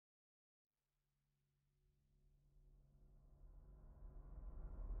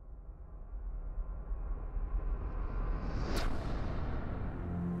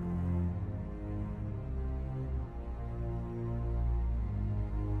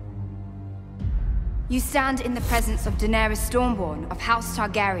You stand in the presence of Daenerys Stormborn of House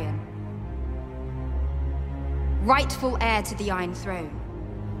Targaryen, rightful heir to the Iron Throne,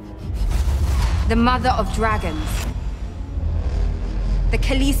 the mother of dragons, the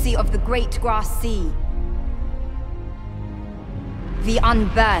Khaleesi of the Great Grass Sea, the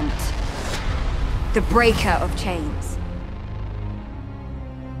unburnt, the breaker of chains.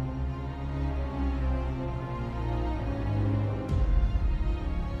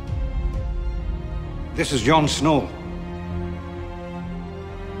 This is Jon Snow.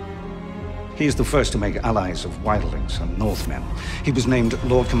 He is the first to make allies of Wildlings and North Men. He was named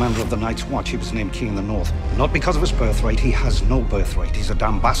Lord Commander of the Night's Watch. He was named King in the North. Not because of his birthright. He has no birthright. He's a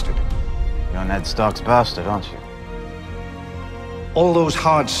damn bastard. You're Ned Stark's bastard, aren't you? All those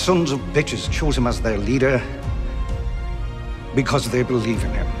hard sons of bitches chose him as their leader because they believe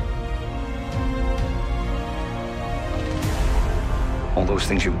in him. All those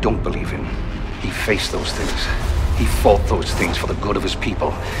things you don't believe in, he faced those things. He fought those things for the good of his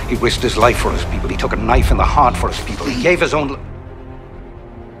people. He risked his life for his people. He took a knife in the heart for his people. He gave his own...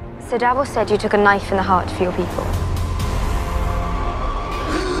 So Davos said you took a knife in the heart for your people.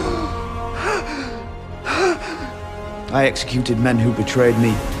 I executed men who betrayed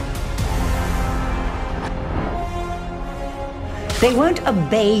me. They won't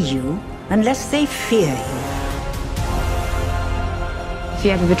obey you unless they fear you. If you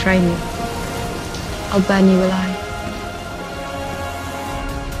ever betray me, I'll burn you alive.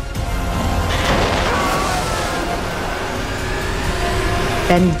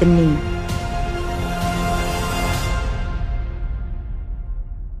 Bend the knee.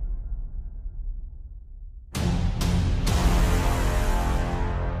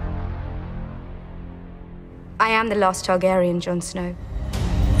 I am the last Targaryen, Jon Snow.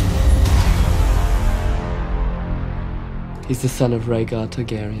 He's the son of Rhaegar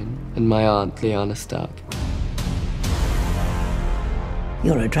Targaryen and my aunt, Lyanna Stark.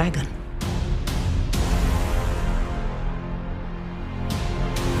 You're a dragon.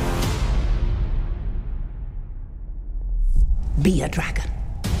 Be a dragon.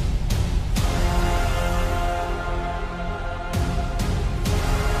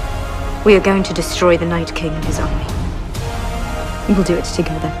 We are going to destroy the Night King and his army. We will do it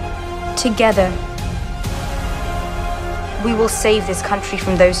together. Together, we will save this country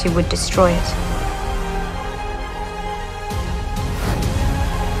from those who would destroy it.